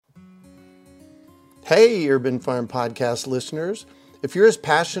Hey, Urban Farm Podcast listeners. If you're as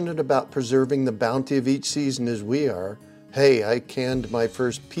passionate about preserving the bounty of each season as we are, hey, I canned my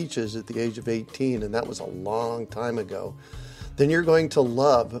first peaches at the age of 18, and that was a long time ago, then you're going to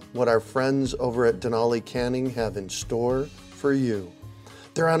love what our friends over at Denali Canning have in store for you.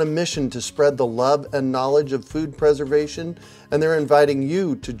 They're on a mission to spread the love and knowledge of food preservation, and they're inviting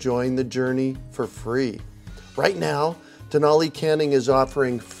you to join the journey for free. Right now, Denali Canning is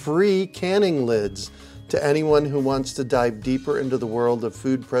offering free canning lids to anyone who wants to dive deeper into the world of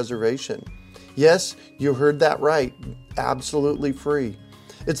food preservation. Yes, you heard that right, absolutely free.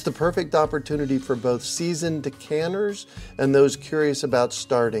 It's the perfect opportunity for both seasoned canners and those curious about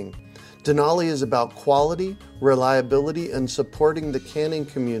starting. Denali is about quality, reliability, and supporting the canning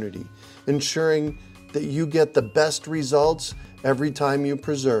community, ensuring that you get the best results every time you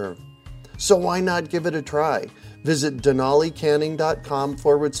preserve. So why not give it a try? Visit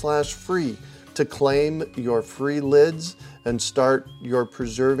denalicanning.com/free to claim your free lids and start your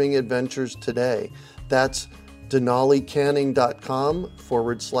preserving adventures today. That's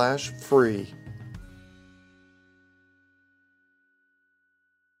denalicanning.com/free.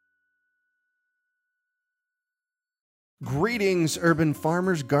 Greetings, urban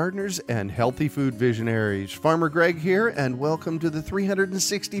farmers, gardeners, and healthy food visionaries. Farmer Greg here, and welcome to the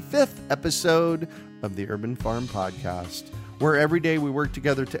 365th episode of the Urban Farm Podcast, where every day we work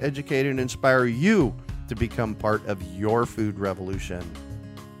together to educate and inspire you to become part of your food revolution.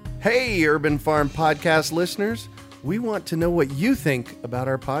 Hey, Urban Farm Podcast listeners, we want to know what you think about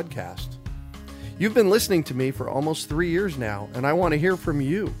our podcast. You've been listening to me for almost 3 years now, and I want to hear from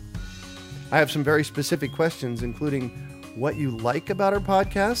you. I have some very specific questions, including what you like about our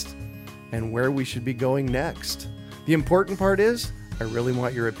podcast and where we should be going next. The important part is, I really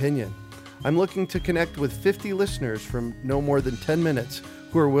want your opinion. I'm looking to connect with 50 listeners from no more than 10 minutes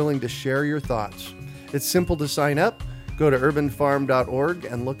who are willing to share your thoughts. It's simple to sign up. Go to urbanfarm.org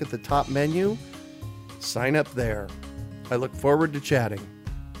and look at the top menu. Sign up there. I look forward to chatting.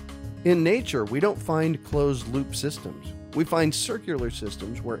 In nature, we don't find closed-loop systems. We find circular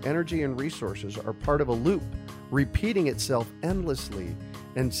systems where energy and resources are part of a loop, repeating itself endlessly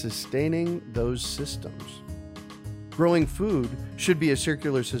and sustaining those systems. Growing food should be a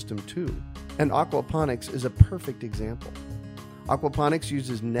circular system too, and aquaponics is a perfect example. Aquaponics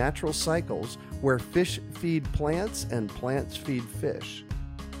uses natural cycles where fish feed plants and plants feed fish.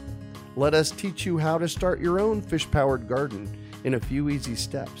 Let us teach you how to start your own fish-powered garden in a few easy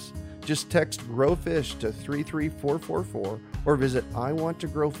steps. Just text GROWFISH to 33444 or visit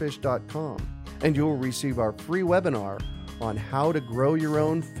iwanttogrowfish.com and you will receive our free webinar on how to grow your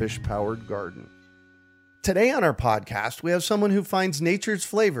own fish-powered garden. Today on our podcast, we have someone who finds nature's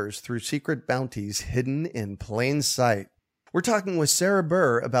flavors through secret bounties hidden in plain sight. We're talking with Sara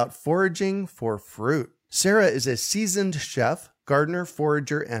Burr about foraging for fruit. Sara is a seasoned chef, gardener,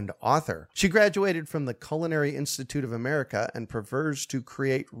 forager, and author. She graduated from the Culinary Institute of America and prefers to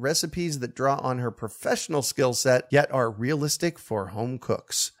create recipes that draw on her professional skill set, yet are realistic for home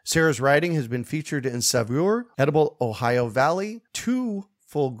cooks. Sara's writing has been featured in Saveur, Edible Ohio Valley, 2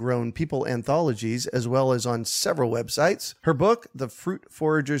 full-grown people anthologies, as well as on several websites. Her book, The Fruit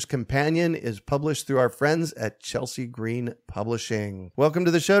Forager's Companion, is published through our friends at Chelsea Green Publishing. Welcome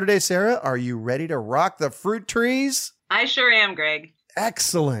to the show today, Sara. Are you ready to rock the fruit trees? I sure am, Greg.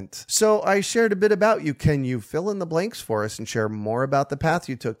 Excellent. So I shared a bit about you. Can you fill in the blanks for us and share more about the path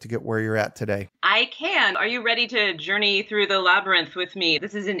you took to get where you're at today? I can. Are you ready to journey through the labyrinth with me?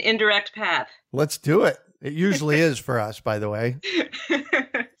 This is an indirect path. Let's do it. It usually is for us, by the way.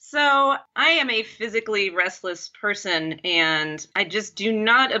 So I am a physically restless person, and I just do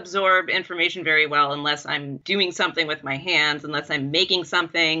not absorb information very well unless I'm doing something with my hands, unless I'm making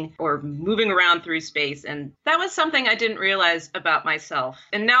something or moving around through space. And that was something I didn't realize about myself.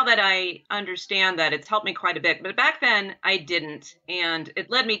 And now that I understand that, it's helped me quite a bit. But back then, I didn't. And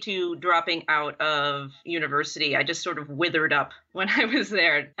it led me to dropping out of university. I just sort of withered up when I was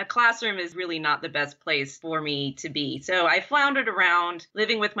there. A classroom is really not the best place for me to be. So I floundered around,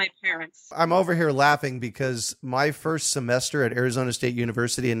 living with my parents. I'm over here laughing because my first semester at Arizona State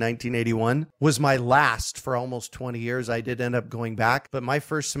University in 1981 was my last for almost 20 years. I did end up going back, but my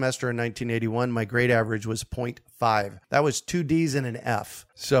first semester in 1981, my grade average was 0.5. 5. That was 2 D's and an F.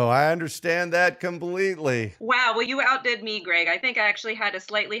 So I understand that completely. Wow, well, you outdid me, Greg. I think I actually had a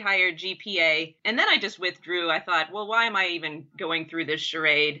slightly higher GPA. And then I just withdrew. I thought, well, why am I even going through this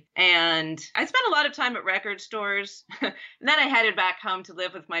charade? And I spent a lot of time at record stores. And then I headed back home to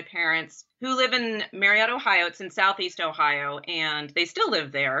live with my parents, who live in Marietta, Ohio. It's in Southeast Ohio, and they still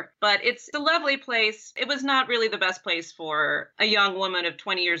live there. But it's a lovely place. It was not really the best place for a young woman of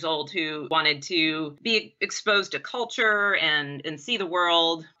 20 years old who wanted to be exposed to culture and see the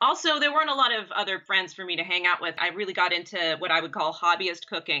world. Also, there weren't a lot of other friends for me to hang out with. I really got into what I would call hobbyist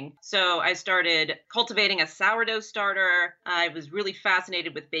cooking. So I started cultivating a sourdough starter. I was really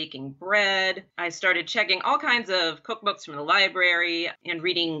fascinated with baking bread. I started checking all kinds of cookbooks from the library and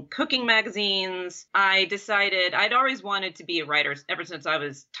reading cooking magazines. I decided I'd always wanted to be a writer ever since I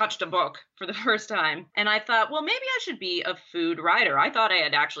was touched a book for the first time. And I thought, well, maybe I should be a food writer. I thought I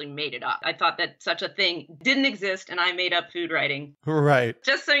had actually made it up. I thought that such a thing didn't exist, and I made up food writing. Right.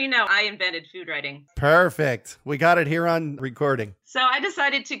 Just so you know, I invented food writing. Perfect. We got it here on recording. So I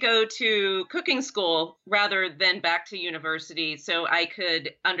decided to go to cooking school rather than back to university so I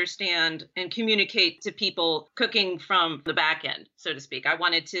could understand and communicate to people cooking from the back end, so to speak. I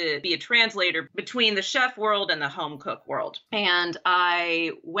wanted to be a translator between the chef world and the home cook world. And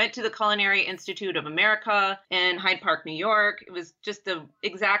I went to the Culinary Institute of America in Hyde Park, New York. It was just the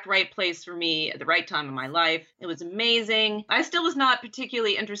exact right place for me at the right time in my life. It was amazing. I still was not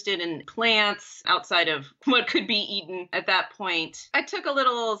particularly interested in plants outside of what could be eaten at that point. I took a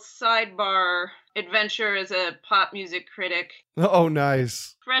little sidebar adventure as a pop music critic. Oh,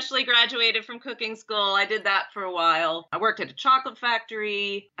 nice. Freshly graduated from cooking school. I did that for a while. I worked at a chocolate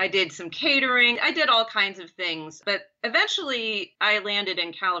factory. I did some catering. I did all kinds of things. But eventually, I landed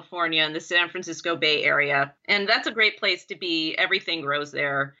in California in the San Francisco Bay Area. And that's a great place to be. Everything grows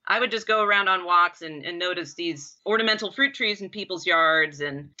there. I would just go around on walks and notice these ornamental fruit trees in people's yards.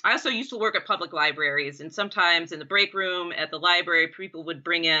 And I also used to work at public libraries. And sometimes in the break room at the library, people would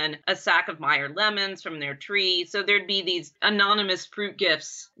bring in a sack of Meyer lemons from their tree. So there'd be these anonymous fruit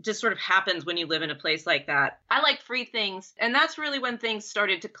gifts. It just sort of happens when you live in a place like that. I like free things. And that's really when things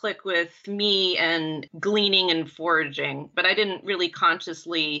started to click with me and gleaning and foraging. But I didn't really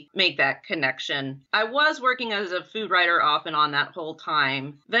consciously make that connection. I was working as a food writer off and on that whole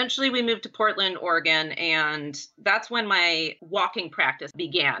time. Eventually we moved to Portland, Oregon, and that's when my walking practice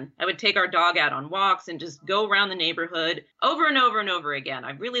began. I would take our dog out on walks and just go around the neighborhood over and over and over again.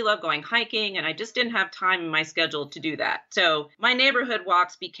 I really love going hiking, and I just didn't have time in my schedule to do that. So my neighborhood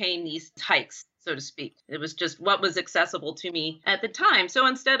walks became these hikes, so to speak. It was just what was accessible to me at the time. So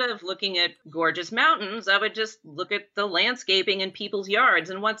instead of looking at gorgeous mountains, I would just look at the landscaping in people's yards.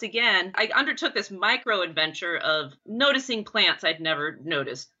 And once again, I undertook this micro adventure of noticing plants I'd never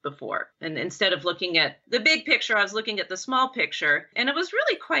noticed before. And instead of looking at the big picture, I was looking at the small picture. And it was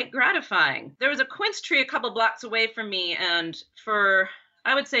really quite gratifying. There was a quince tree a couple blocks away from me, and for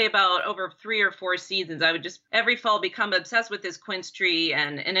I would say about over 3 or 4 seasons, I would just every fall become obsessed with this quince tree.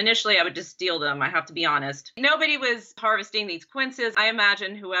 And initially I would just steal them. I have to be honest. Nobody was harvesting these quinces. I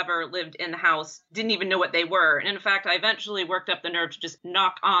imagine whoever lived in the house didn't even know what they were. And in fact, I eventually worked up the nerve to just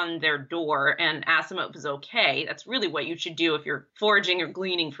knock on their door and ask them if it was okay. That's really what you should do if you're foraging or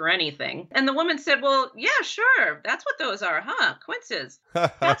gleaning for anything. And the woman said, well, yeah, sure. That's what those are, huh? Quinces.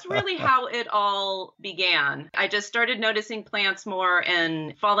 That's really how it all began. I just started noticing plants more and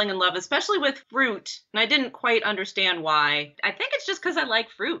falling in love, especially with fruit. And I didn't quite understand why. I think it's just because I like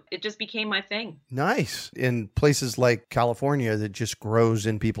fruit. It just became my thing. Nice. In places like California, that just grows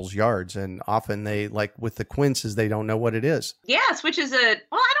in people's yards. And often they, like with the quinces, they don't know what it is. Yes, which is I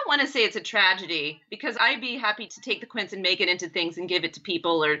don't want to say it's a tragedy, because I'd be happy to take the quince and make it into things and give it to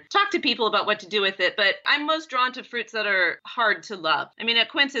people or talk to people about what to do with it. But I'm most drawn to fruits that are hard to love. I mean, a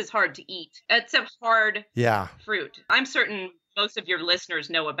quince is hard to eat. It's a hard fruit. I'm certain most of your listeners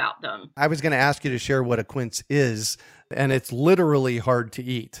know about them. I was going to ask you to share what a quince is, and it's literally hard to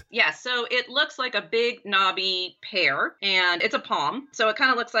eat. Yeah, so it looks like a big knobby pear, and it's a palm. So it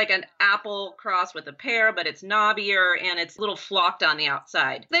kind of looks like an apple crossed with a pear, but it's knobbier and it's a little flocked on the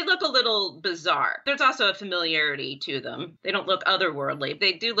outside. They look a little bizarre. There's also a familiarity to them. They don't look otherworldly.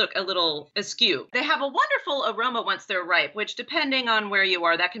 They do look a little askew. They have a wonderful aroma once they're ripe, which depending on where you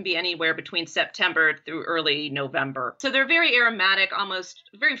are, that can be anywhere between September through early November. So they're very aromatic, almost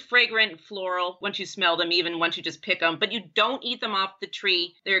very fragrant and floral once you smell them, even once you just pick them. But you don't eat them off the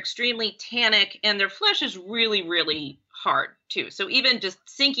tree. They're extremely tannic, and their flesh is really, really hard too. So even just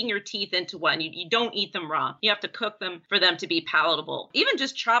sinking your teeth into one, you don't eat them raw. You have to cook them for them to be palatable. Even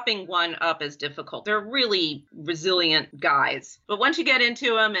just chopping one up is difficult. They're really resilient guys. But once you get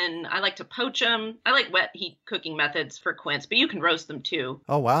into them, and I like to poach them. I like wet heat cooking methods for quince, but you can roast them too.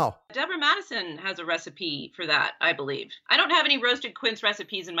 Oh, wow. Deborah Madison has a recipe for that, I believe. I don't have any roasted quince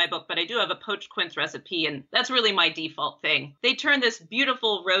recipes in my book, but I do have a poached quince recipe, and that's really my default thing. They turn this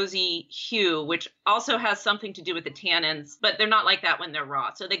beautiful rosy hue, which also has something to do with the tannins, but they're not like that when they're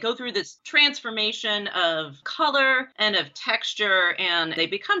raw. So they go through this transformation of color and of texture, and they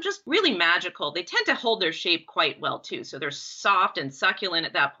become just really magical. They tend to hold their shape quite well too. So they're soft and succulent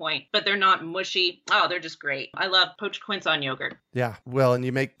at that point, but they're not mushy. Oh, they're just great. I love poached quince on yogurt. Yeah. Well, and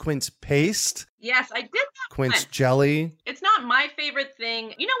you make quince paste. Yes, I did that. Quince jelly. It's not my favorite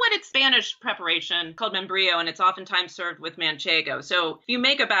thing. You know what? It's Spanish preparation called membrillo, and it's oftentimes served with manchego. So if you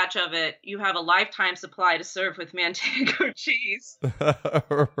make a batch of it, you have a lifetime supply to serve with manchego cheese.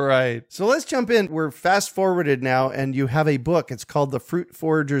 Right. So let's jump in. We're fast forwarded now, and you have a book. It's called The Fruit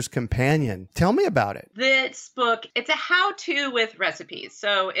Forager's Companion. Tell me about it. This book, it's a how-to with recipes.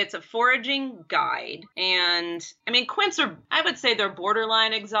 So it's a foraging guide. And I mean, quince are, I would say they're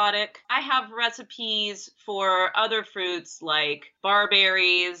borderline exotic. I have recipes for other fruits like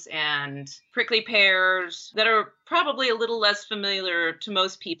barberries and prickly pears that are probably a little less familiar to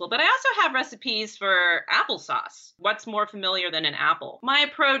most people, but I also have recipes for applesauce. What's more familiar than an apple? My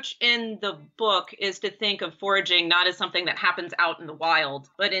approach in the book is to think of foraging not as something that happens out in the wild,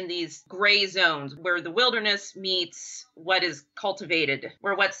 but in these gray zones where the wilderness meets what is cultivated,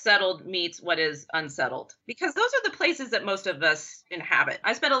 where what's settled meets what is unsettled. Because those are the places that most of us inhabit.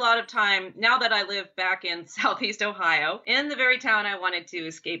 I spent a lot of time, now that I live back in Southeast Ohio, in the very town I wanted to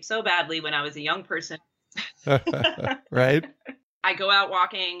escape so badly when I was a young person. Right. I go out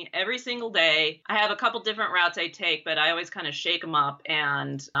walking every single day. I have a couple different routes I take, but I always kind of shake them up,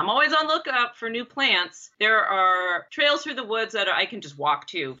 and I'm always on lookout for new plants. There are trails through the woods that I can just walk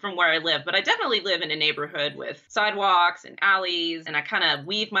to from where I live, but I definitely live in a neighborhood with sidewalks and alleys, and I kind of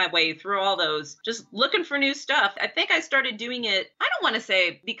weave my way through all those, just looking for new stuff. I think I started doing it, I don't want to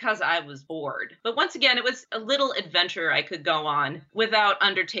say because I was bored, but once again, it was a little adventure I could go on without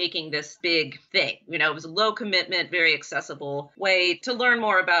undertaking this big thing. You know, it was a low commitment, very accessible way to learn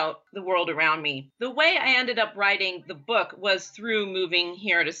more about the world around me. The way I ended up writing the book was through moving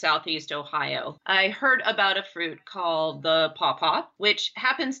here to Southeast Ohio. I heard about a fruit called the pawpaw, which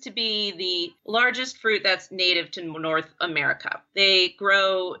happens to be the largest fruit that's native to North America. They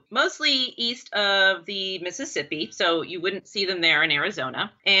grow mostly east of the Mississippi, so you wouldn't see them there in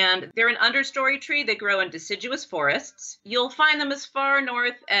Arizona. And they're an understory tree. They grow in deciduous forests. You'll find them as far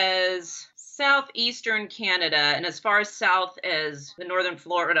north as southeastern Canada and as far south as the northern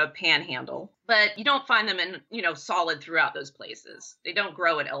Florida panhandle. But you don't find them in, solid throughout those places. They don't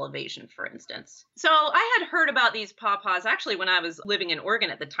grow at elevation, for instance. So I had heard about these pawpaws actually when I was living in Oregon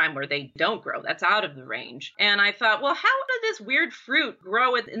at the time, where they don't grow. That's out of the range. And I thought, well, how did this weird fruit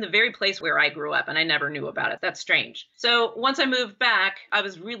grow in the very place where I grew up? And I never knew about it. That's strange. So once I moved back, I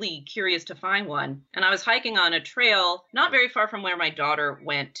was really curious to find one. And I was hiking on a trail not very far from where my daughter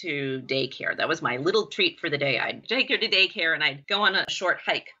went to daycare. That was my little treat for the day. I'd take her to daycare and I'd go on a short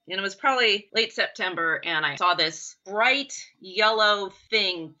hike. And it was probably late September, and I saw this bright yellow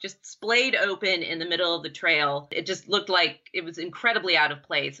thing just splayed open in the middle of the trail. It just looked like it was incredibly out of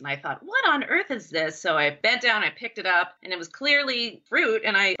place. And I thought, what on earth is this? So I bent down, I picked it up, and it was clearly fruit.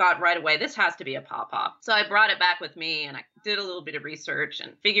 And I thought right away, this has to be a pawpaw. So I brought it back with me, and I did a little bit of research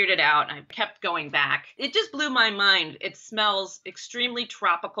and figured it out, and I kept going back. It just blew my mind. It smells extremely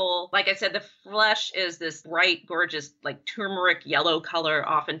tropical. Like I said, the flesh is this bright, gorgeous, like turmeric yellow color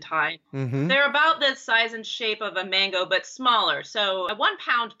oftentimes. Mm-hmm. They're about the size and shape of a mango, but smaller. So a 1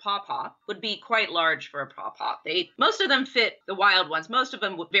 pound pawpaw would be quite large for a pawpaw. Most of them fit, the wild ones, most of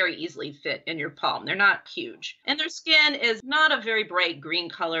them would very easily fit in your palm. They're not huge. And their skin is not a very bright green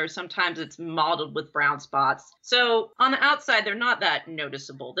color. Sometimes it's mottled with brown spots. So on the outside, they're not that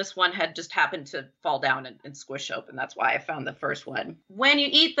noticeable. This one had just happened to fall down and squish open. That's why I found the first one. When you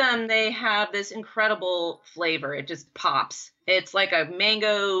eat them, they have this incredible flavor. It just pops. It's like a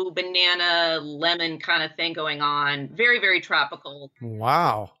mango, banana, lemon kind of thing going on. Very, very tropical.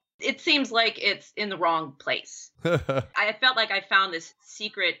 Wow. It seems like it's in the wrong place. I felt like I found this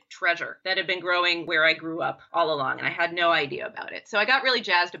secret treasure that had been growing where I grew up all along, and I had no idea about it. So I got really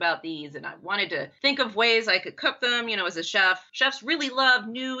jazzed about these, and I wanted to think of ways I could cook them. As a chef, chefs really love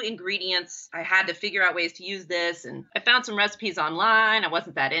new ingredients. I had to figure out ways to use this, and I found some recipes online. I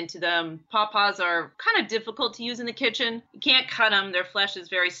wasn't that into them. Pawpaws are kind of difficult to use in the kitchen. You can't cut them. Their flesh is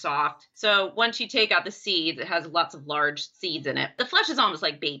very soft. So once you take out the seeds, it has lots of large seeds in it. The flesh is almost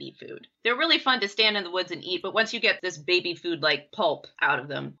like baby food. They're really fun to stand in the woods and eat, but once you get this baby food like pulp out of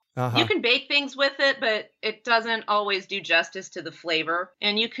them, you can bake things with it, but it doesn't always do justice to the flavor.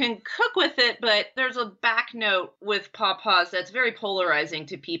 And you can cook with it, but there's a back note with pawpaws that's very polarizing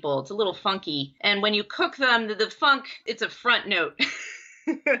to people. It's a little funky. And when you cook them, the funk, it's a front note.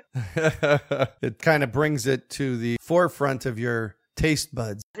 It kind of brings it to the forefront of your taste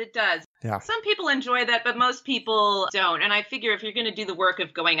buds. It does. Yeah. Some people enjoy that, but most people don't. And I figure if you're going to do the work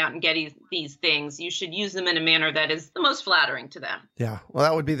of going out and getting these things, you should use them in a manner that is the most flattering to them. Yeah. Well,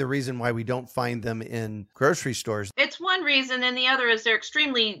 that would be the reason why we don't find them in grocery stores. It's one reason, and the other is they're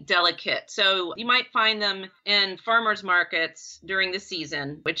extremely delicate. So you might find them in farmers markets during the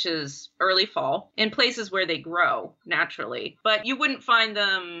season, which is early fall, in places where they grow naturally. But you wouldn't find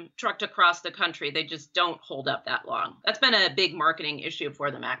them trucked across the country. They just don't hold up that long. That's been a big marketing issue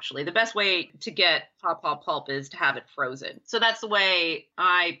for them, actually. The best way to get pawpaw pulp is to have it frozen. So that's the way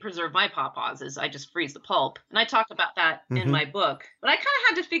I preserve my pawpaws, is I just freeze the pulp. And I talked about that in my book. But I kind of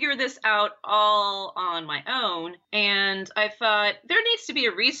had to figure this out all on my own. And I thought there needs to be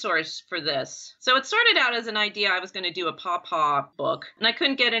a resource for this. So it started out as an idea. I was going to do a pawpaw book, and I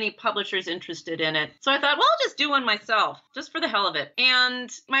couldn't get any publishers interested in it. So I thought, well, I'll just do one myself, just for the hell of it. And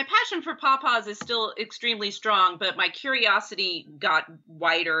my passion for pawpaws is still extremely strong, but my curiosity got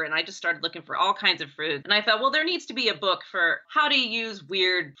wider, and I just started looking for all kinds of fruit. And I thought, well, there needs to be a book for how to use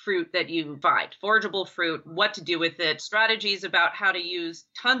weird fruit that you find, forageable fruit, what to do with it, strategies about how to use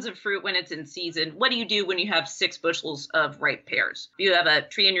tons of fruit when it's in season. What do you do when you have 6 bushels of ripe pears? If you have a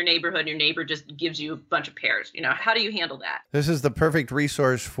tree in your neighborhood, your neighbor just gives you a bunch of pears. How do you handle that? This is the perfect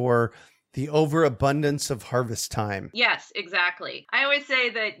resource for the overabundance of harvest time. Yes, exactly. I always say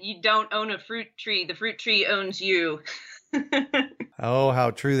that you don't own a fruit tree. The fruit tree owns you. Oh,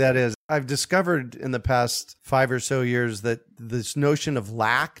 how true that is. I've discovered in the past 5 or so years that this notion of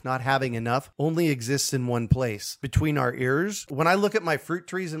lack, not having enough, only exists in one place, between our ears. When I look at my fruit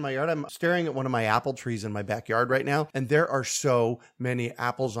trees in my yard, I'm staring at one of my apple trees in my backyard right now, and there are so many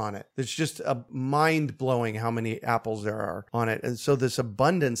apples on it. It's just mind-blowing how many apples there are on it. And so this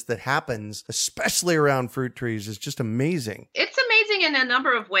abundance that happens, especially around fruit trees, is just amazing. It's amazing in a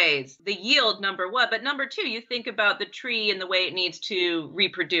number of ways. The yield, number one, but number two, you think about the tree and the way it needs to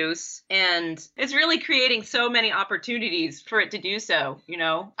reproduce, and it's really creating so many opportunities for it to do so.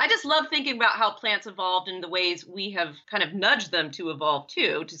 I just love thinking about how plants evolved and the ways we have kind of nudged them to evolve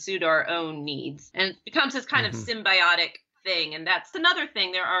too, to suit our own needs. And it becomes this kind of symbiotic thing. And that's another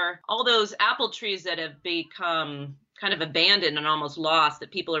thing. There are all those apple trees that have become kind of abandoned and almost lost that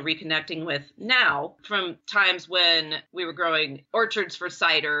people are reconnecting with now, from times when we were growing orchards for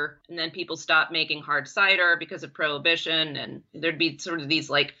cider, and then people stopped making hard cider because of prohibition, and there'd be sort of these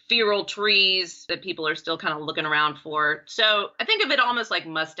like feral trees that people are still kind of looking around for. So I think of it almost like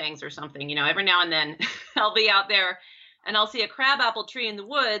Mustangs or something. Every now and then I'll be out there and I'll see a crabapple tree in the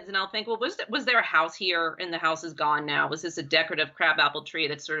woods, and I'll think, well, was there a house here and the house is gone now? Was this a decorative crabapple tree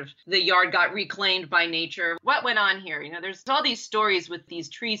that sort of the yard got reclaimed by nature? What went on here? There's all these stories with these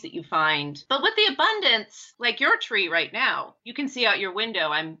trees that you find. But with the abundance, like your tree right now, you can see out your window.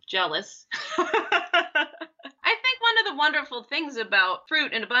 I'm jealous. I think one of the wonderful things about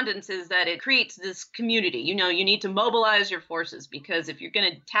fruit in abundance is that it creates this community. You need to mobilize your forces, because if you're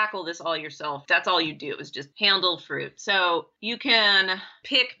going to tackle this all yourself, that's all you do is just handle fruit. So you can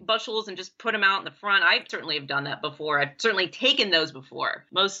pick bushels and just put them out in the front. I certainly have done that before. I've certainly taken those before,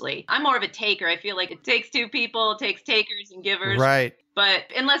 mostly. I'm more of a taker. I feel like it takes two people, it takes takers and givers. Right. But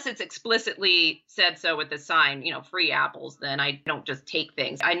unless it's explicitly said so with the sign, free apples, then I don't just take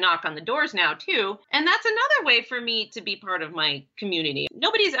things. I knock on the doors now, too. And that's another way for me to be part of my community.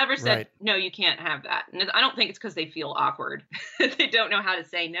 Nobody's ever said, no, you can't have that. And I don't think it's because they feel awkward. They don't know how to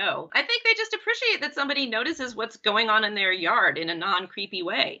say no. I think they just appreciate that somebody notices what's going on in their yard in a non-creepy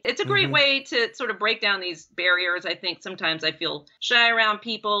way. It's a great way to sort of break down these barriers. I think sometimes I feel shy around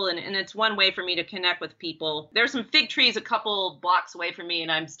people, and it's one way for me to connect with people. There's some fig trees a couple blocks away from me,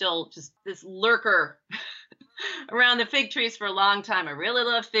 and I'm still just this lurker around the fig trees for a long time. I really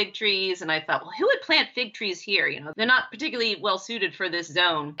love fig trees. And I thought, well, who would plant fig trees here? They're not particularly well suited for this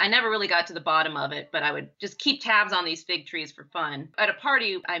zone. I never really got to the bottom of it, but I would just keep tabs on these fig trees for fun. At a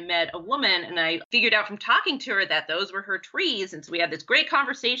party, I met a woman and I figured out from talking to her that those were her trees. And so we had this great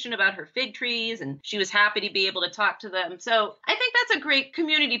conversation about her fig trees and she was happy to be able to talk to them. So I think that's a great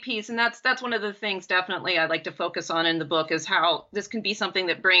community piece. And that's one of the things definitely I'd like to focus on in the book is how this can be something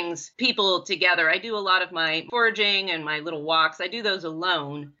that brings people together. I do a lot of my foraging and my little walks. I do those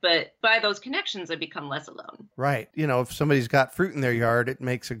alone, but by those connections, I become less alone. Right. If somebody's got fruit in their yard, it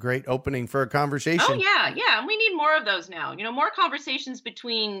makes a great opening for a conversation. Oh, yeah. Yeah. And we need more of those now. More conversations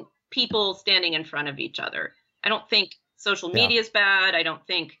between people standing in front of each other. I don't think social media is bad. I don't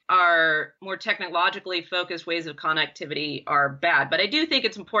think our more technologically focused ways of connectivity are bad. But I do think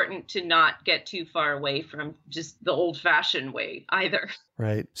it's important to not get too far away from just the old-fashioned way either.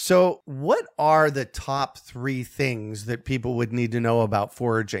 Right. So what are the top 3 things that people would need to know about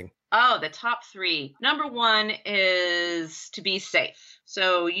foraging? Oh, the top 3. Number 1 is to be safe.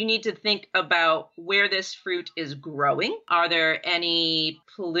 So you need to think about where this fruit is growing. Are there any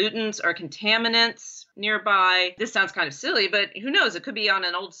pollutants or contaminants nearby? This sounds kind of silly, but who knows? It could be on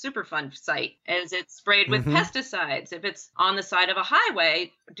an old Superfund site. Is it sprayed with pesticides? If it's on the side of a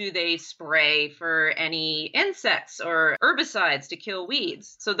highway, do they spray for any insects or herbicides to kill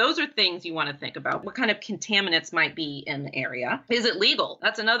weeds? So those are things you want to think about. What kind of contaminants might be in the area? Is it legal?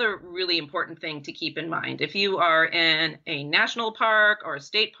 That's another really important thing to keep in mind. If you are in a national park or a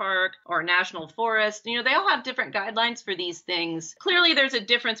state park or a national forest, they all have different guidelines for these things. Clearly, there's a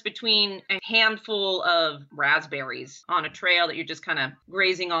difference between a handful of raspberries on a trail that you're just kind of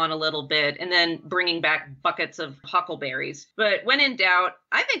grazing on a little bit and then bringing back buckets of huckleberries. But when in doubt,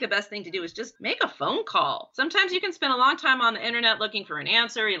 I think the best thing to do is just make a phone call. Sometimes you can spend a long time on the internet looking for an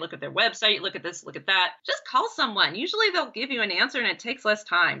answer. You look at their website, you look at this, look at that. Just call someone. Usually they'll give you an answer and it takes less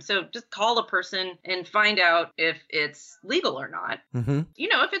time. So just call a person and find out if it's legal or not.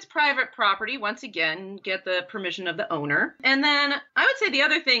 If it's private property, once again, get the permission of the owner. And then I would say the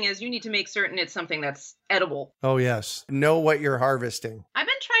other thing is you need to make certain it's something that's edible. Oh, yes. Know what you're harvesting. I've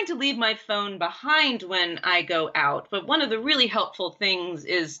been trying to leave my phone behind when I go out, but one of the really helpful things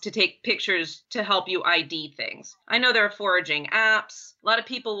is to take pictures to help you ID things. I know there are foraging apps. A lot of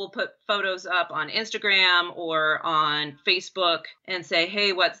people will put photos up on Instagram or on Facebook and say,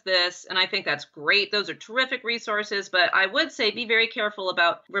 hey, what's this? And I think that's great. Those are terrific resources, but I would say be very careful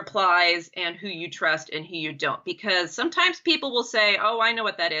about replies and who you trust and who you don't, because sometimes people will say, oh, I know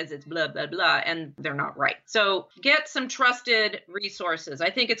what that is. It's blah, blah, blah, and they're not right. So get some trusted resources.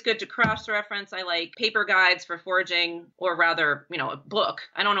 I think it's good to cross-reference. I like paper guides for foraging, or rather, a book.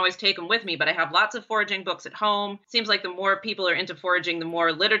 I don't always take them with me, but I have lots of foraging books at home. Seems like the more people are into foraging, the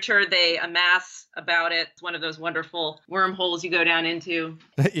more literature they amass about it. It's one of those wonderful wormholes you go down into.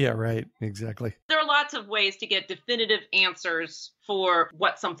 Yeah, right. Exactly. There are lots of ways to get definitive answers for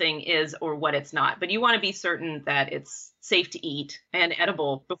what something is or what it's not, but you want to be certain that it's safe to eat and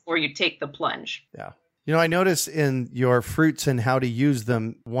edible before you take the plunge. Yeah. I notice in your fruits and how to use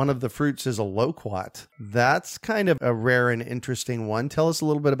them, one of the fruits is a loquat. That's kind of a rare and interesting one. Tell us a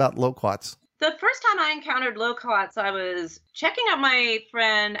little bit about loquats. The first time I encountered loquats, I was checking out my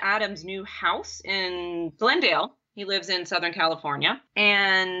friend Adam's new house in Glendale. He lives in Southern California,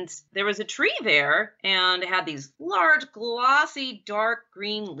 and there was a tree there, and it had these large, glossy, dark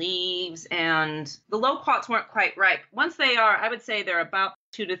green leaves, and the loquats weren't quite ripe. Once they are, I would say they're about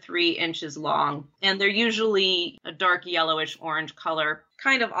 2 to 3 inches long, and they're usually a dark yellowish orange color,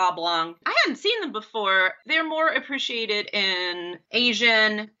 kind of oblong. I hadn't seen them before. They're more appreciated in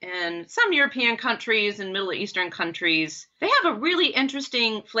Asian and some European countries and Middle Eastern countries. They have a really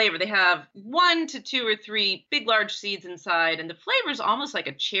interesting flavor. They have 1 to 2 or 3 big, large seeds inside, and the flavor is almost like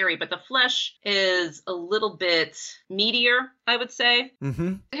a cherry, but the flesh is a little bit meatier, I would say.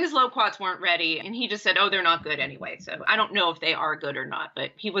 His loquats weren't ready, and he just said, oh, they're not good anyway. So I don't know if they are good or not,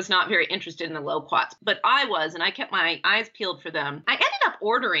 but he was not very interested in the loquats. But I was, and I kept my eyes peeled for them. I ended up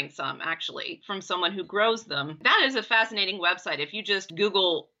ordering some, actually, from someone who grows them. That is a fascinating website. If you just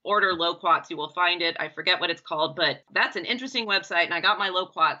Google order loquats, you will find it. I forget what it's called, but that's an interesting website, and I got my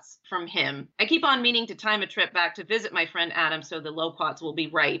loquats from him. I keep on meaning to time a trip back to visit my friend Adam so the loquats will be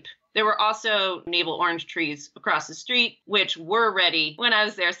ripe. There were also navel orange trees across the street, which were ready when I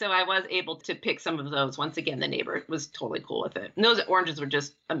was there, so I was able to pick some of those. Once again, the neighbor was totally cool with it. And those oranges were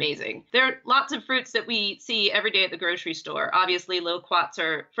just amazing. There are lots of fruits that we see every day at the grocery store. Obviously, loquats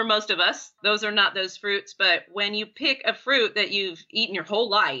are, for most of us, those are not those fruits, but when you pick a fruit that you've eaten your whole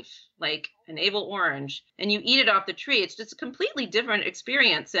life, like a navel orange, and you eat it off the tree, it's just a completely different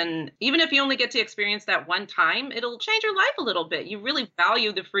experience. And even if you only get to experience that one time, it'll change your life a little bit. You really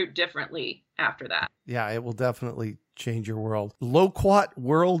value the fruit differently after that. Yeah, it will definitely change your world.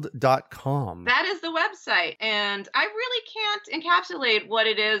 Loquatworld.com. That is the website. And I really can't encapsulate what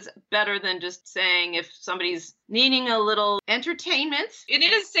it is better than just saying if somebody's needing a little entertainment, it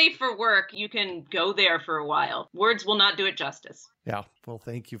is safe for work. You can go there for a while. Words will not do it justice. Yeah. Well,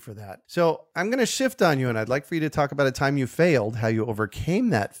 thank you for that. So I'm going to shift on you, and I'd like for you to talk about a time you failed, how you overcame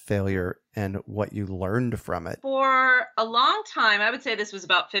that failure, and what you learned from it. For a long time, I would say this was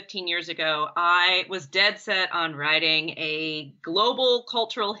about 15 years ago, I was dead set on writing a global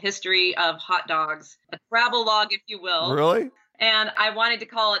cultural history of hot dogs, a travel log, if you will. Really? And I wanted to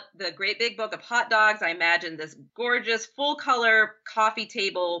call it the Great Big Book of Hot Dogs. I imagined this gorgeous full color coffee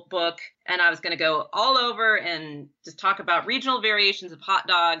table book. And I was going to go all over and just talk about regional variations of hot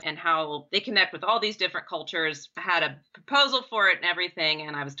dogs and how they connect with all these different cultures. I had a proposal for it and everything.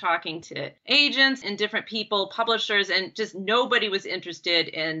 And I was talking to agents and different people, publishers, and just nobody was interested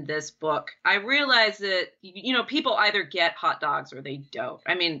in this book. I realized that, people either get hot dogs or they don't.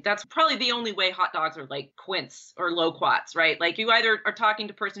 I mean, that's probably the only way hot dogs are like quints or loquats, right? Like you either are talking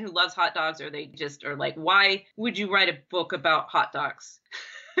to a person who loves hot dogs or they just are like, why would you write a book about hot dogs?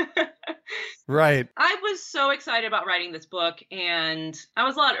 Right. I was so excited about writing this book, and I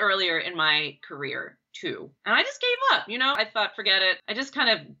was a lot earlier in my career too. And I just gave up, I thought, forget it. I just kind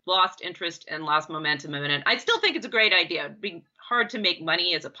of lost interest and lost momentum in it. I still think it's a great idea. It'd be hard to make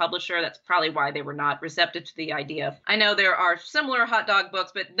money as a publisher. That's probably why they were not receptive to the idea. I know there are similar hot dog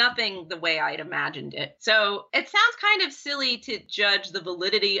books, but nothing the way I'd imagined it. So it sounds kind of silly to judge the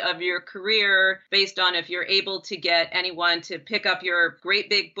validity of your career based on if you're able to get anyone to pick up your Great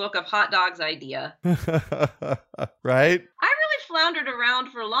Big Book of Hot Dogs idea. Right? I really floundered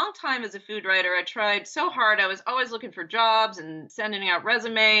around for a long time as a food writer. I tried so hard. I was always looking for jobs and sending out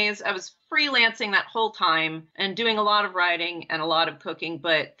resumes. I was freelancing that whole time and doing a lot of writing and a lot of cooking,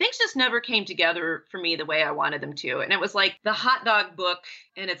 but things just never came together for me the way I wanted them to. And it was like the hot dog book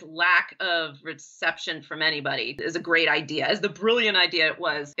and its lack of reception from anybody is a great idea. As the brilliant idea it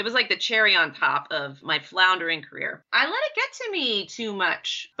was like the cherry on top of my floundering career. I let it get to me too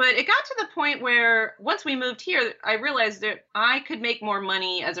much, but it got to the point where once we moved here, I realized that I could make more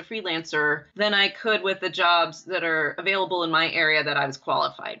money as a freelancer than I could with the jobs that are available in my area that I was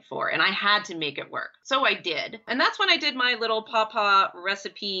qualified for. And I had to make it work. So I did. And that's when I did my little Pawpaw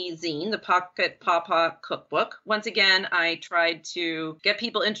recipe zine, the Pocket Pawpaw Cookbook. Once again, I tried to get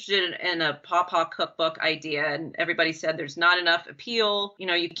people interested in a Pawpaw cookbook idea, and everybody said there's not enough appeal. You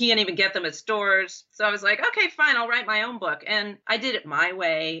can't even get them at stores. So I was like, okay, fine, I'll write my own book. And I did it my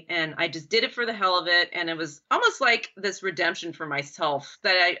way, and I just did it for the hell of it. And it was almost like this redemption for myself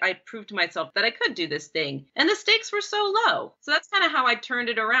that I proved to myself that I could do this thing. And the stakes were so low. So that's kind of how I turned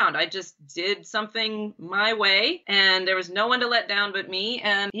it around. I just did something my way, and there was no one to let down but me.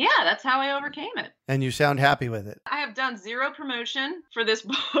 And yeah, that's how I overcame it. And you sound happy with it. I have done zero promotion for this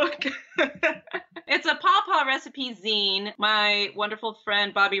book. It's a Pawpaw recipe zine. My wonderful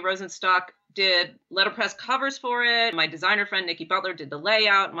friend Bobby Rosenstock did letterpress covers for it. My designer friend Nikki Butler did the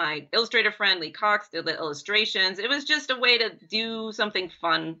layout. My illustrator friend Lee Cox did the illustrations. It was just a way to do something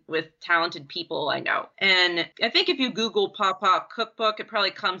fun with talented people I know. And I think if you Google Pawpaw Cookbook, it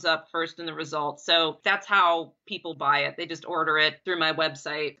probably comes up first in the results. So that's how people buy it. They just order it through my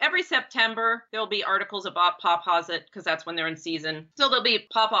website. Every September, there'll be articles about Pawpaws because that's when they're in season. So there'll be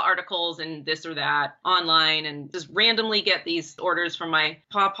Pawpaw articles and this or that online, and just randomly get these orders from my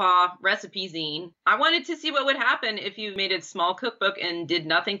Pawpaw recipe zine. I wanted to see what would happen if you made a small cookbook and did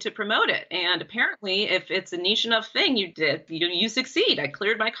nothing to promote it. And apparently, if it's a niche enough thing, you succeed. I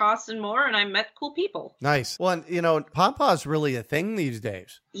cleared my costs and more, and I met cool people. Nice. Well, and Pawpaw's really a thing these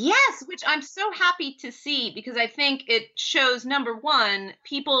days. Yes, which I'm so happy to see, because I think it shows, number one,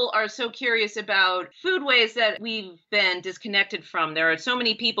 people are so curious about foodways that we've been disconnected from. There are so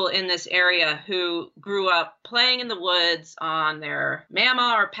many people in this area who grew up playing in the woods on their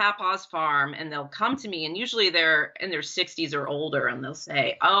mama or papa's farm, and they'll come to me, and usually they're in their 60s or older, and they'll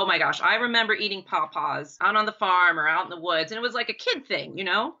say, oh my gosh, I remember eating pawpaws out on the farm or out in the woods, and it was like a kid thing,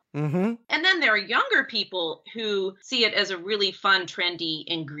 Mm-hmm. And then there are younger people who see it as a really fun, trendy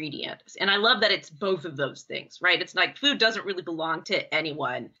ingredient. And I love that it's both of those things, right? It's like food doesn't really belong to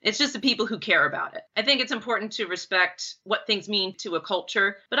anyone. It's just the people who care about it. I think it's important to respect what things mean to a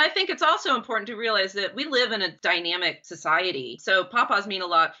culture, but I think it's also important to realize that we live in a dynamic society. So pawpaws mean a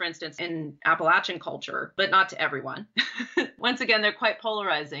lot, for instance, in in Appalachian culture, but not to everyone. Once again, they're quite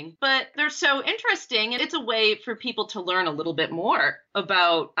polarizing, but they're so interesting. And it's a way for people to learn a little bit more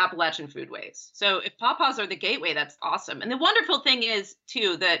about Appalachian foodways. So if pawpaws are the gateway, that's awesome. And the wonderful thing is,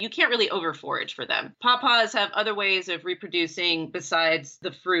 too, that you can't really overforage for them. Pawpaws have other ways of reproducing besides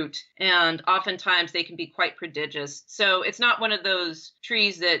the fruit, and oftentimes they can be quite prodigious. So it's not one of those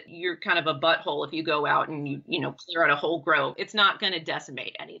trees that you're kind of a butthole if you go out and you clear out a whole grove. It's not going to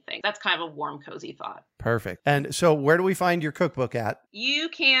decimate anything. That's kind of a warm, cozy thought. Perfect. And so where do we find your cookbook at? You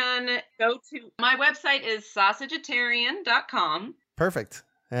can go to my website is sausagetarian.com. Perfect.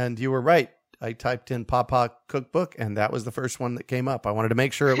 And you were right. I typed in Pawpaw Cookbook, and that was the first one that came up. I wanted to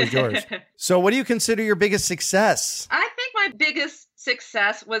make sure it was yours. So what do you consider your biggest success? I think my biggest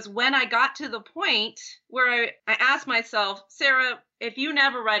success was when I got to the point where I asked myself, Sara, if you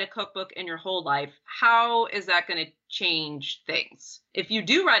never write a cookbook in your whole life, how is that going to change things? If you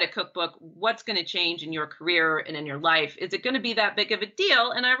do write a cookbook, what's going to change in your career and in your life? Is it going to be that big of a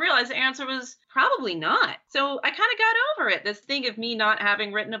deal? And I realized the answer was probably not. So I kind of got over it, this thing of me not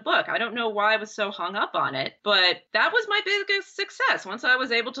having written a book. I don't know why I was so hung up on it, but that was my biggest success. Once I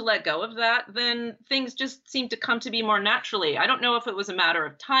was able to let go of that, then things just seemed to come to be more naturally. I don't know if it was a matter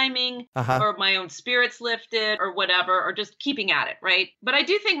of timing or my own spirits lifted or whatever, or just keeping at it, right? But I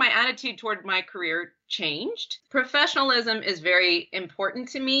do think my attitude toward my career changed. Professionalism is very important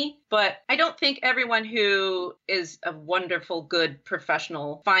to me, but I don't think everyone who is a wonderful, good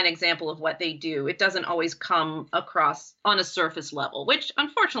professional, fine example of what they do, it doesn't always come across on a surface level, which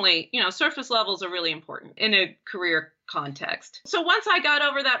unfortunately, surface levels are really important in a career context. So once I got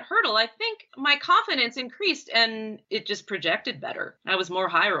over that hurdle, I think my confidence increased and it just projected better. I was more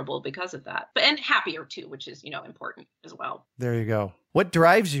hireable because of that, and happier too, which is, important as well. There you go. What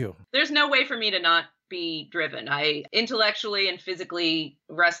drives you? There's no way for me to not be driven. I intellectually and physically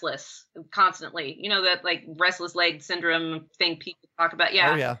restless constantly. That like restless leg syndrome thing people talk about.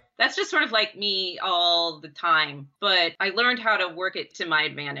 Yeah. Oh, yeah. That's just sort of like me all the time. But I learned how to work it to my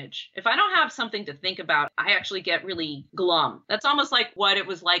advantage. If I don't have something to think about, I actually get really glum. That's almost like what it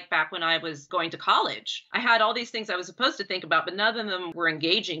was like back when I was going to college. I had all these things I was supposed to think about, but none of them were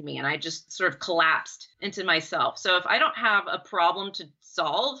engaging me. And I just sort of collapsed into myself. So if I don't have a problem to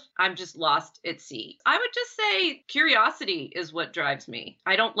solve, I'm just lost at sea. I would just say curiosity is what drives me.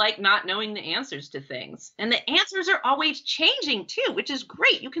 I don't like not knowing the answers to things. And the answers are always changing too, which is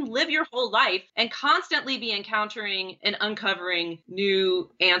great. You can live your whole life and constantly be encountering and uncovering new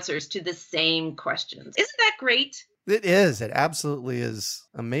answers to the same questions. Isn't that great? It is. It absolutely is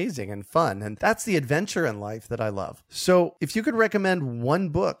amazing and fun. And that's the adventure in life that I love. So if you could recommend one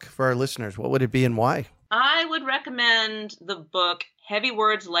book for our listeners, what would it be and why? I would recommend the book Heavy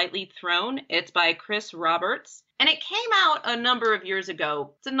Words Lightly Thrown. It's by Chris Roberts. And it came out a number of years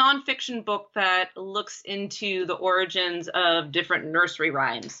ago. It's a nonfiction book that looks into the origins of different nursery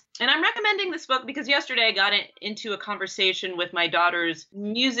rhymes. And I'm recommending this book because yesterday I got into a conversation with my daughter's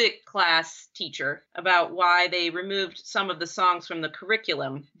music class teacher about why they removed some of the songs from the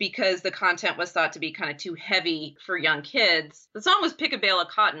curriculum because the content was thought to be kind of too heavy for young kids. The song was Pick a Bale of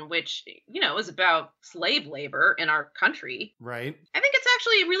Cotton, which, is about slave labor in our country. Right. I think it's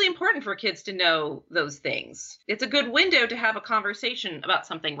actually really important for kids to know those things. It's a good window to have a conversation about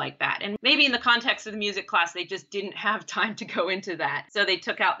something like that. And maybe in the context of the music class, they just didn't have time to go into that. So they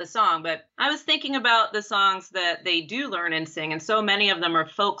took out the song. But I was thinking about the songs that they do learn and sing. And so many of them are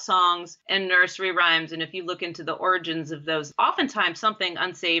folk songs and nursery rhymes. And if you look into the origins of those, oftentimes something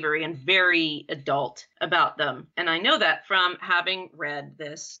unsavory and very adult about them. And I know that from having read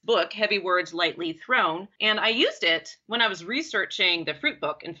this book, Heavy Words Lightly Thrown. And I used it when I was researching the fruit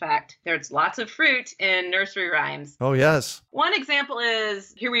book. In fact, there's lots of fruit in nursery rhymes. Oh, yes. One example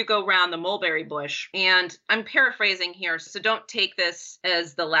is, here we go round the mulberry bush. And I'm paraphrasing here, so don't take this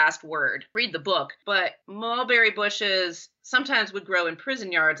as the last word. Read the book. But mulberry bushes sometimes would grow in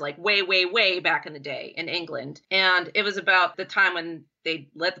prison yards like way, way, way back in the day in England. And it was about the time when they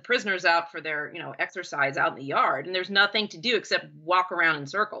let the prisoners out for their, exercise out in the yard. And there's nothing to do except walk around in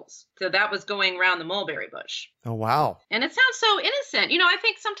circles. So that was going around the mulberry bush. Oh, wow. And it sounds so innocent. I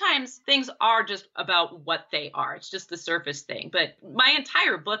think sometimes things are just about what they are. It's just the surface thing. But my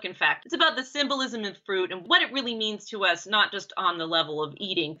entire book, in fact, it's about the symbolism of fruit and what it really means to us, not just on the level of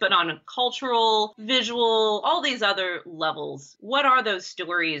eating, but on a cultural, visual, all these other levels. What are those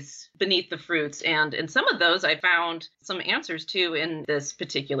stories beneath the fruits? And in some of those, I found some answers to in this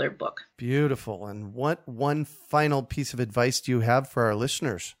particular book. Beautiful. And what one final piece of advice do you have for our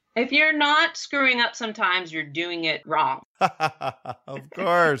listeners? If you're not screwing up sometimes, you're doing it wrong. Of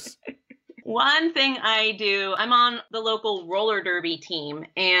course. One thing I do, I'm on the local roller derby team,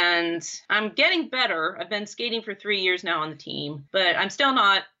 and I'm getting better. I've been skating for 3 years now on the team, but I'm still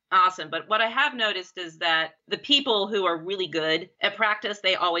not awesome. But what I have noticed is that the people who are really good at practice,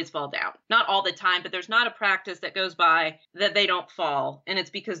 they always fall down. Not all the time, but there's not a practice that goes by that they don't fall. And it's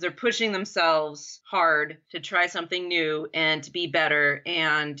because they're pushing themselves hard to try something new and to be better.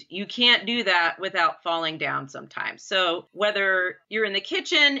 And you can't do that without falling down sometimes. So whether you're in the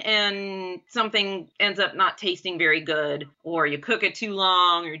kitchen and something ends up not tasting very good, or you cook it too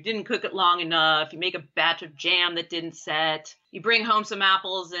long, or you didn't cook it long enough, you make a batch of jam that didn't set, you bring home some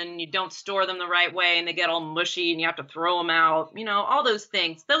apples and you don't store them the right way and they get all mushy and you have to throw them out, all those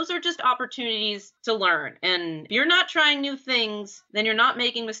things. Those are just opportunities to learn. And if you're not trying new things, then you're not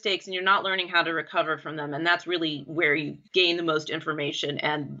making mistakes and you're not learning how to recover from them. And that's really where you gain the most information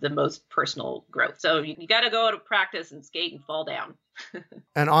and the most personal growth. So you got to go to practice and skate and fall down.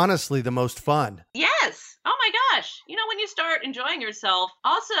 And honestly, the most fun. Yes. Oh my gosh. When you start enjoying yourself,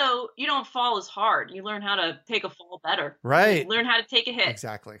 also, you don't fall as hard. You learn how to take a fall better. Right. You learn how to take a hit.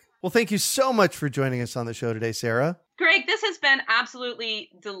 Exactly. Well, thank you so much for joining us on the show today, Sara. Greg, this has been absolutely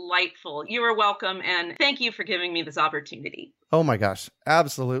delightful. You are welcome, and thank you for giving me this opportunity. Oh my gosh,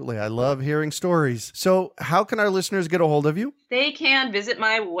 absolutely. I love hearing stories. So how can our listeners get a hold of you? They can visit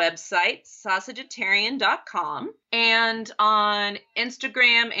my website, sausagetarian.com, and on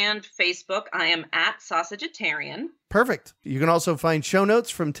Instagram and Facebook, I am at Sausagetarian. Perfect. You can also find show notes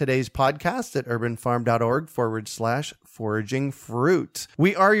from today's podcast at urbanfarm.org/foraging fruit.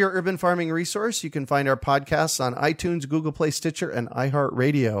 We are your urban farming resource. You can find our podcasts on iTunes, Google Play, Stitcher, and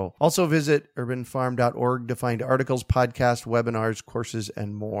iHeartRadio. Also visit urbanfarm.org to find articles, podcasts, webinars, courses,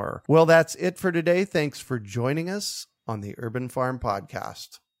 and more. Well, that's it for today. Thanks for joining us on the Urban Farm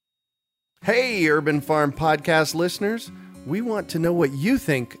Podcast. Hey, Urban Farm Podcast listeners. We want to know what you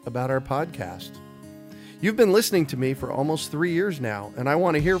think about our podcast. You've been listening to me for almost 3 years now, and I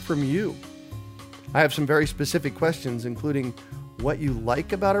want to hear from you. I have some very specific questions, including what you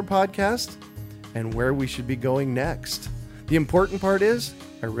like about our podcast and where we should be going next. The important part is,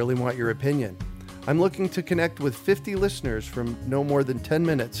 I really want your opinion. I'm looking to connect with 50 listeners from no more than 10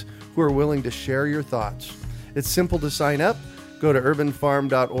 minutes who are willing to share your thoughts. It's simple to sign up. Go to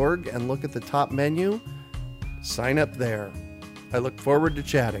urbanfarm.org and look at the top menu. Sign up there. I look forward to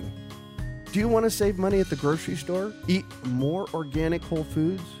chatting. Do you want to save money at the grocery store, eat more organic whole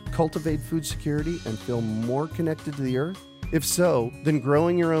foods, cultivate food security, and feel more connected to the earth? If so, then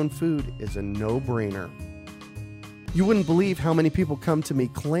growing your own food is a no-brainer. You wouldn't believe how many people come to me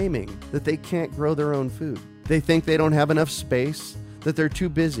claiming that they can't grow their own food. They think they don't have enough space, that they're too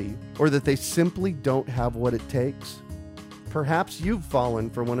busy, or that they simply don't have what it takes. Perhaps you've fallen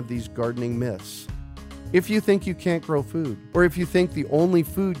for one of these gardening myths. If you think you can't grow food, or if you think the only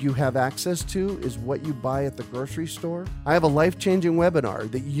food you have access to is what you buy at the grocery store, I have a life-changing webinar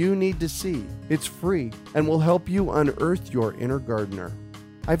that you need to see. It's free and will help you unearth your inner gardener.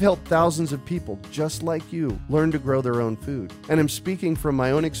 I've helped thousands of people just like you learn to grow their own food. And I'm speaking from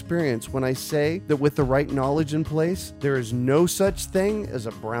my own experience when I say that with the right knowledge in place, there is no such thing as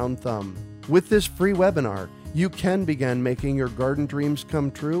a brown thumb. With this free webinar, you can begin making your garden dreams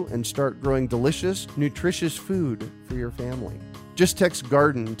come true and start growing delicious, nutritious food for your family. Just text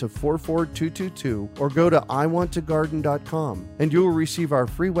GARDEN to 44222 or go to iwanttogarden.com and you will receive our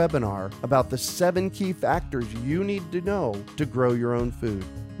free webinar about the 7 key factors you need to know to grow your own food.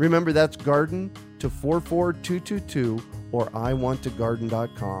 Remember, that's GARDEN to 44222 or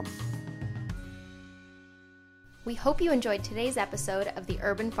iwanttogarden.com. We hope you enjoyed today's episode of the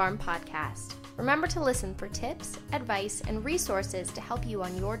Urban Farm Podcast. Remember to listen for tips, advice, and resources to help you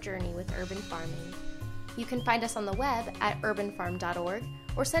on your journey with urban farming. You can find us on the web at urbanfarm.org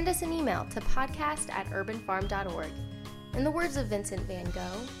or send us an email to podcast@urbanfarm.org. In the words of Vincent van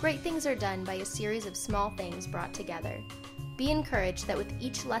Gogh, great things are done by a series of small things brought together. Be encouraged that with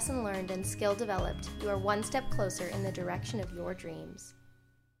each lesson learned and skill developed, you are one step closer in the direction of your dreams.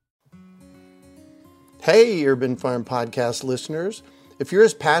 Hey, Urban Farm Podcast listeners. If you're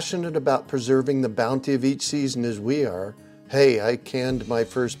as passionate about preserving the bounty of each season as we are, hey, I canned my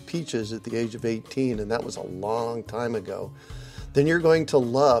first peaches at the age of 18, and that was a long time ago, then you're going to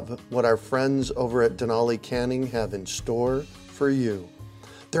love what our friends over at Denali Canning have in store for you.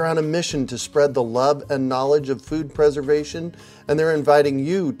 They're on a mission to spread the love and knowledge of food preservation, and they're inviting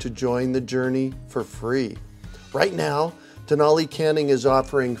you to join the journey for free. Right now, Denali Canning is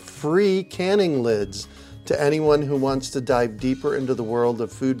offering free canning lids to anyone who wants to dive deeper into the world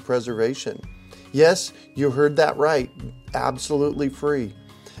of food preservation. Yes, you heard that right. Absolutely free.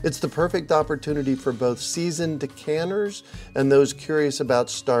 It's the perfect opportunity for both seasoned canners and those curious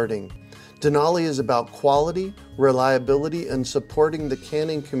about starting. Denali is about quality, reliability, and supporting the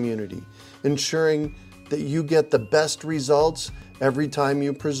canning community, ensuring that you get the best results every time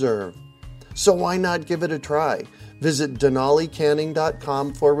you preserve. So why not give it a try? Visit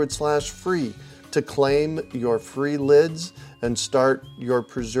denalicanning.com/free to claim your free lids and start your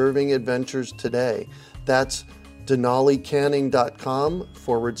preserving adventures today. That's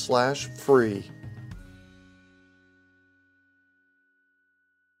denalicanning.com/free.